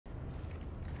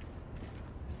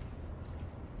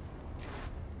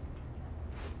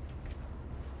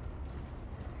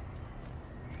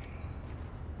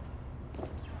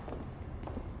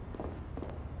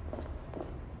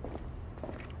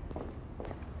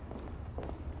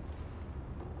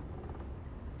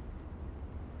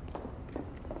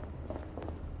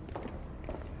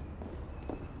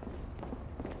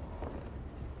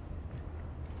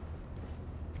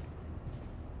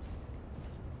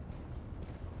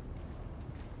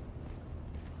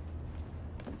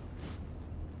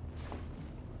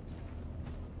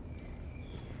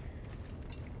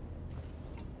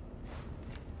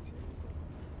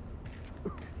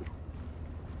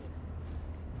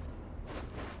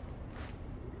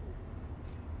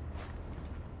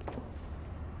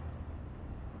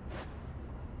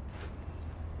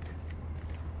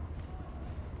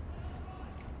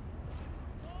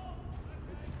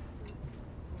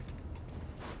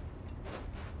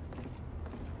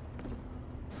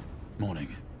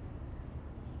Morning.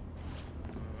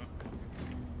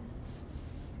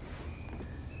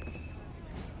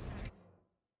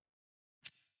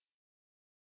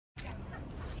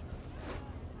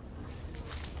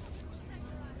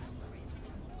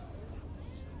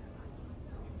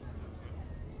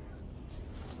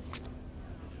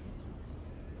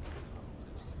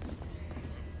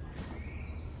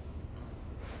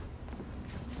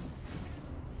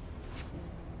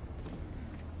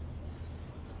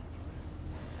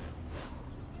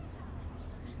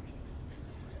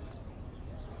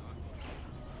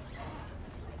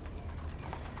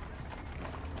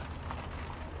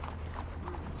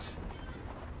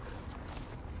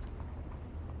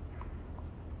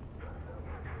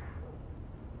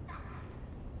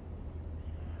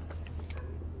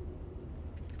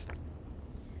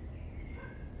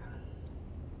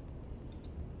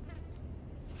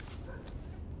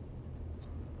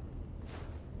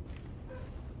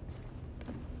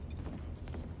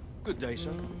 Good day,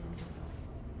 sir.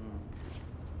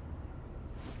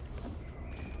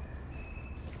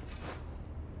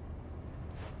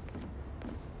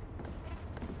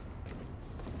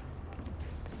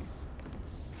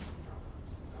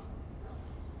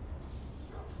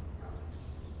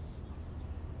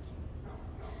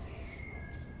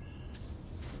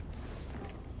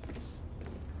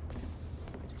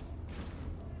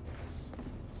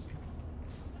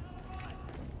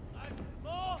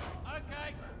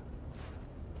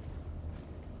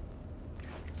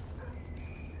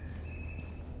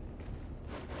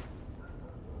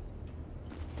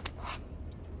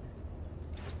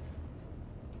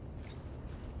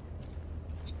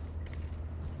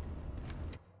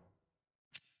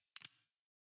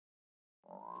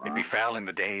 It befell in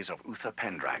the days of Uther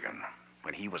Pendragon,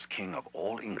 when he was king of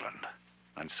all England,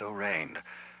 and so reigned,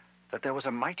 that there was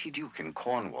a mighty duke in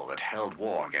Cornwall that held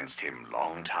war against him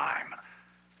long time.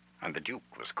 And the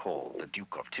duke was called the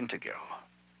Duke of Tintagel.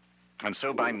 And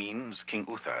so by means King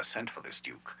Uther sent for this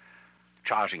duke,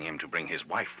 charging him to bring his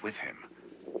wife with him,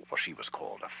 for she was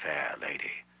called a fair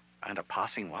lady, and a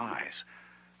passing wise,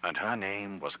 and her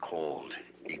name was called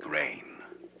Igraine.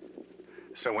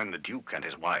 So when the duke and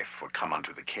his wife were come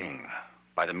unto the king,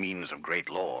 by the means of great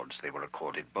lords they were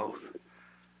accorded both.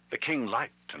 The king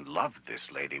liked and loved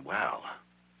this lady well,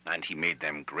 and he made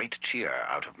them great cheer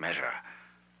out of measure,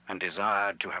 and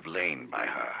desired to have lain by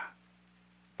her.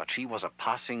 But she was a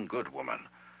passing good woman,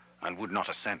 and would not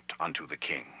assent unto the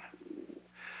king.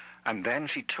 And then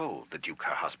she told the duke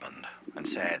her husband, and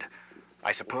said,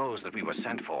 I suppose that we were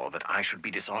sent for that I should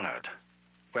be dishonored.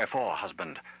 Wherefore,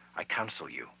 husband, I counsel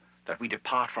you, that we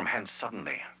depart from hence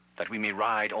suddenly, that we may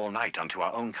ride all night unto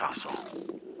our own castle.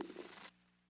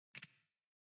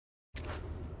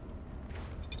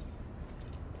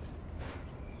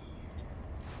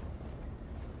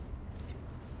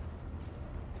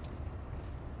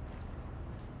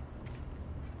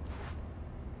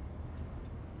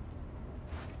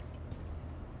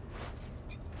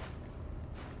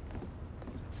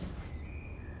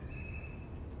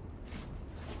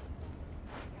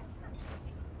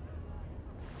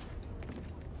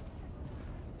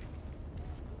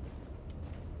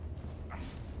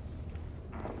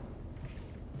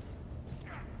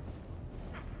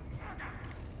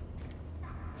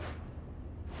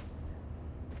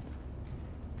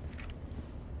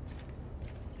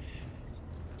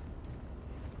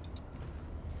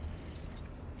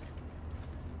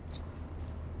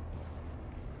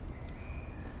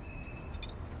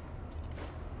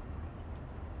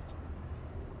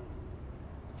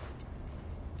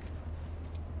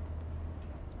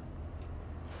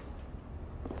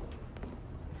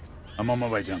 I'm on my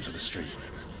way down to the street.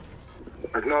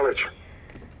 Acknowledge.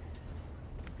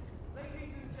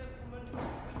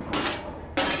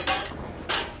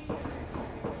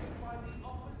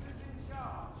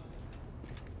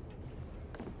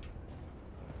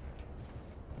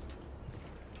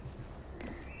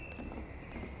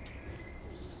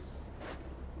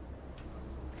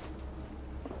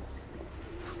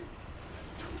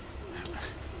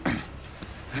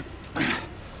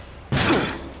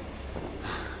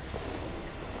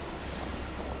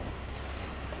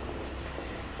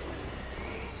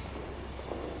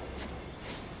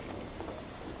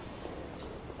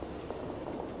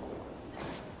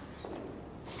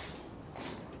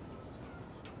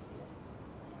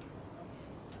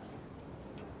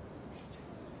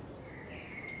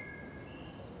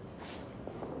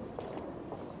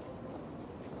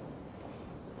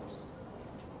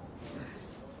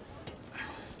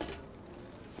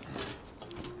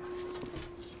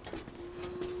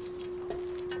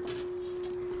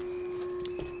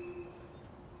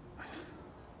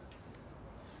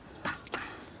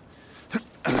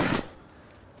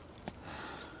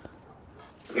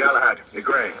 Hey,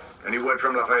 Gray, any word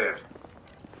from Lafayette?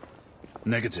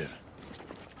 Negative.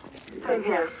 Same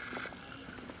here.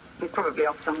 He's probably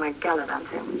off somewhere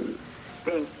gallivanting.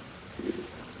 Being,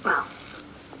 well,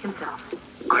 himself.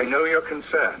 I know your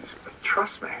concerns, but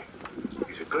trust me,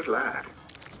 he's a good lad.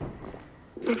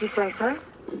 Did you say so?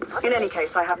 In any case,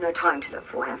 I have no time to look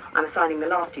for him. I'm assigning the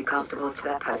last few constables to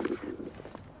their posts.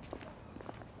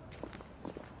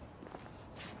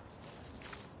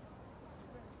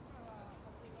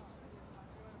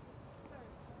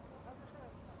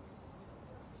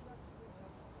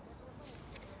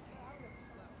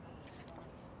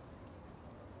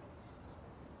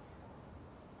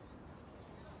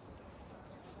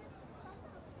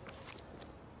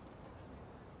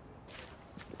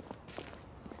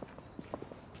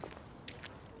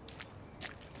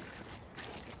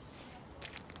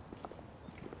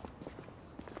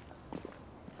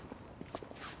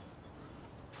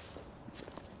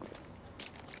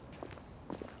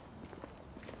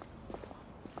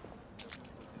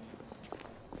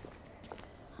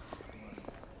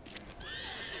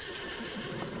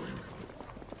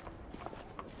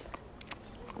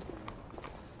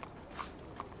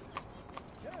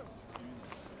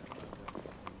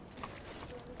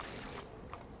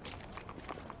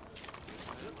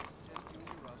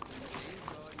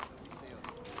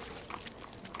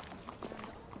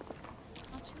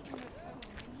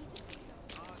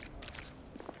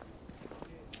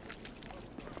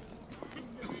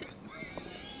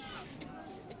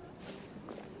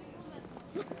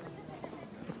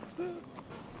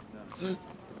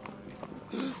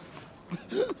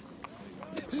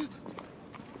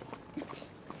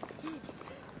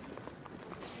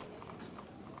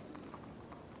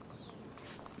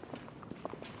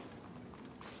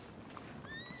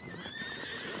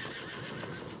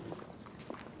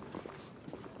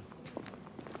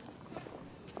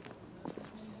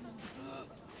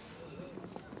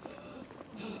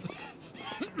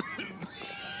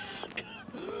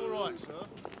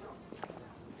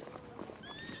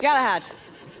 Galahad,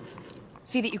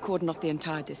 see that you cordon off the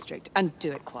entire district, and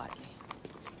do it quietly.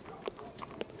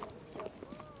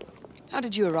 How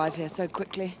did you arrive here so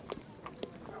quickly?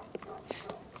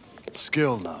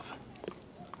 Skill, love.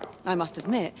 I must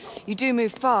admit, you do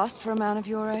move fast for a man of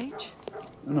your age.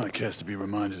 And I cares to be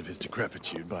reminded of his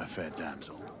decrepitude by a fair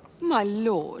damsel. My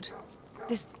lord,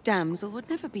 this damsel would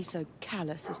never be so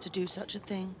callous as to do such a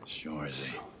thing. Sure is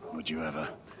he. Would you ever?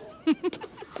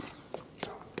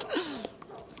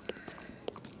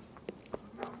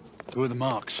 Who are the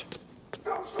marks?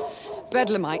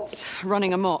 Bedlamites,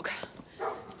 running amok.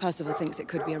 Percival thinks it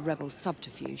could be a rebel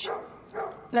subterfuge.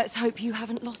 Let's hope you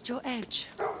haven't lost your edge.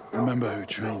 Remember who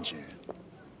trained you?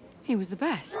 He was the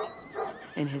best.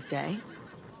 In his day.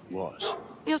 Was.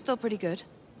 You're still pretty good.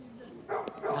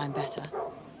 But I'm better.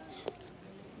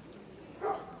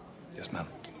 Yes, ma'am.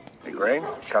 Hey, Gray,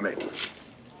 come in.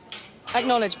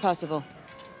 Acknowledge, Percival.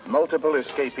 Multiple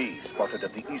escapees spotted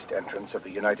at the east entrance of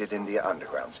the United India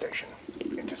Underground Station.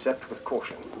 Intercept with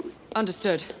caution.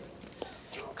 Understood.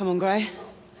 Come on, Gray.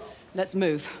 Let's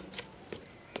move.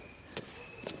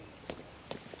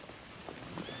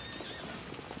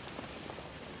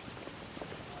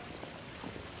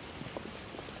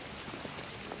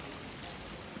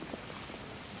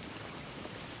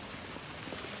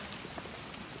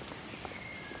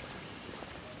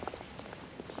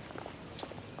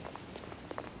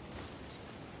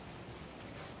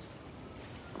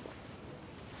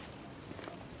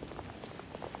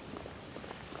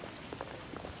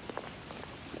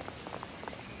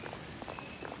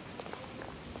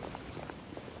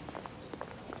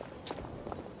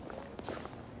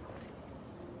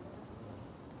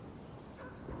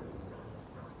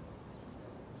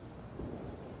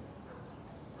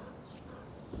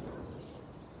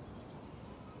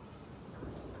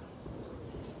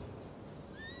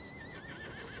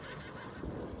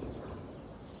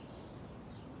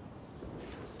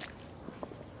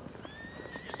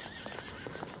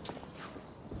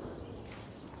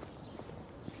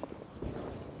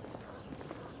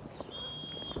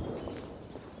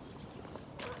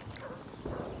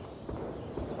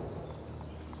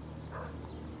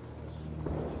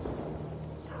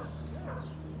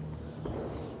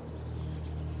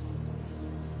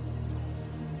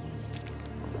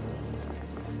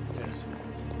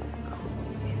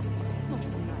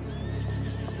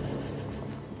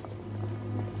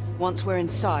 Once we're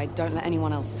inside, don't let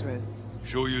anyone else through.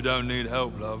 Sure you don't need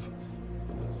help, love?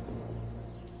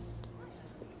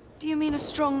 Do you mean a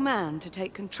strong man to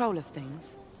take control of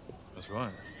things? That's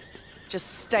right.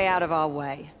 Just stay out of our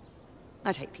way.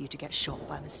 I'd hate for you to get shot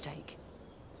by mistake.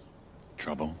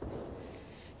 Trouble?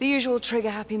 The usual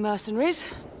trigger-happy mercenaries.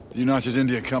 The United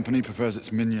India Company prefers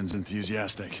its minions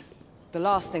enthusiastic. The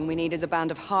last thing we need is a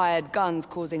band of hired guns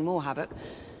causing more havoc.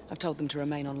 I've told them to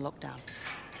remain on lockdown.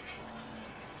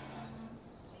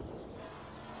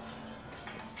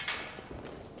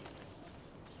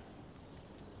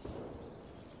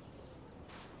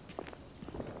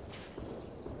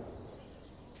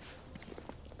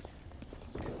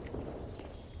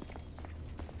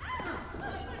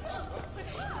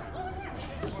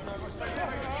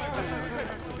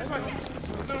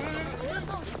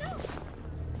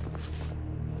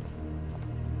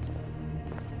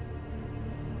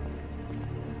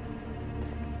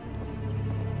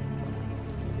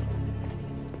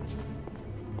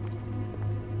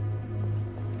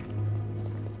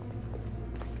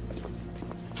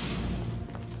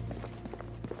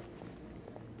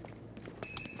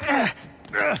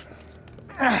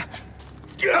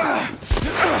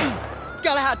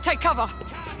 Galahad, take cover!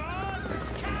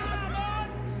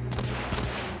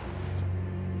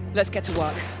 Let's get to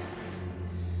work.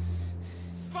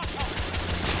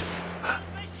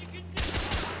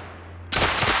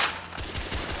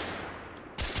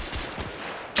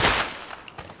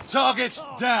 Target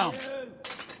down!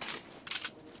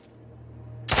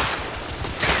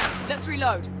 Let's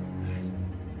reload.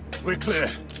 We're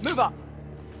clear. Move up.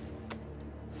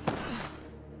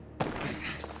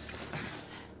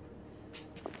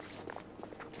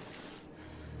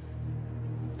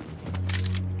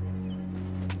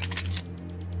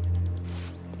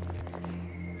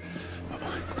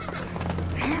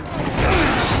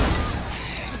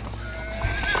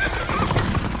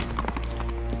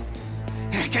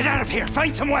 Get out of here!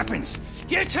 Find some weapons!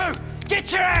 You two!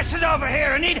 Get your asses over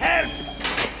here! I need help!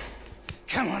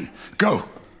 Come on. Go!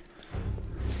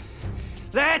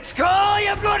 Let's go,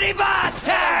 you bloody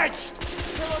bastards!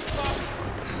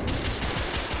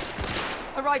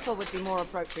 A rifle would be more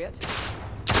appropriate.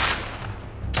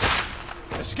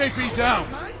 Escapee down!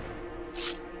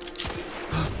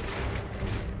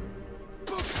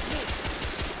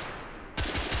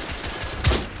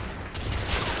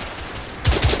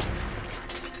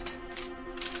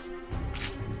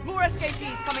 More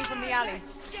escapees coming from the alley.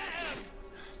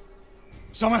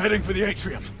 Some are heading for the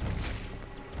atrium.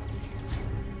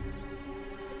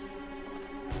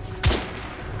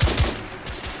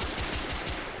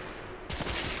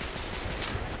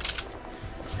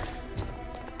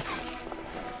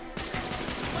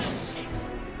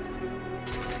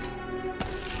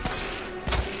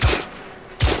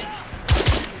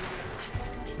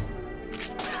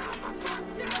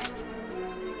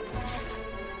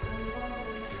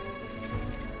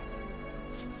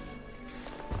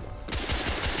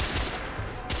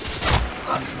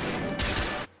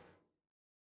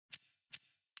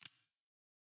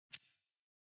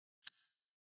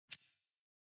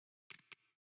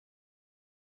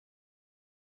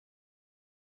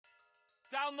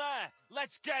 Down there!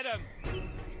 Let's get him!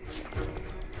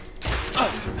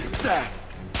 There!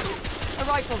 A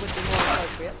rifle would be more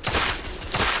appropriate.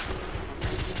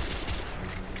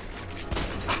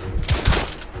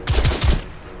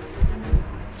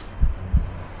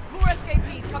 More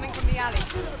escapees coming from the alley.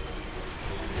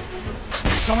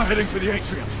 Some are heading for the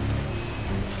atrium.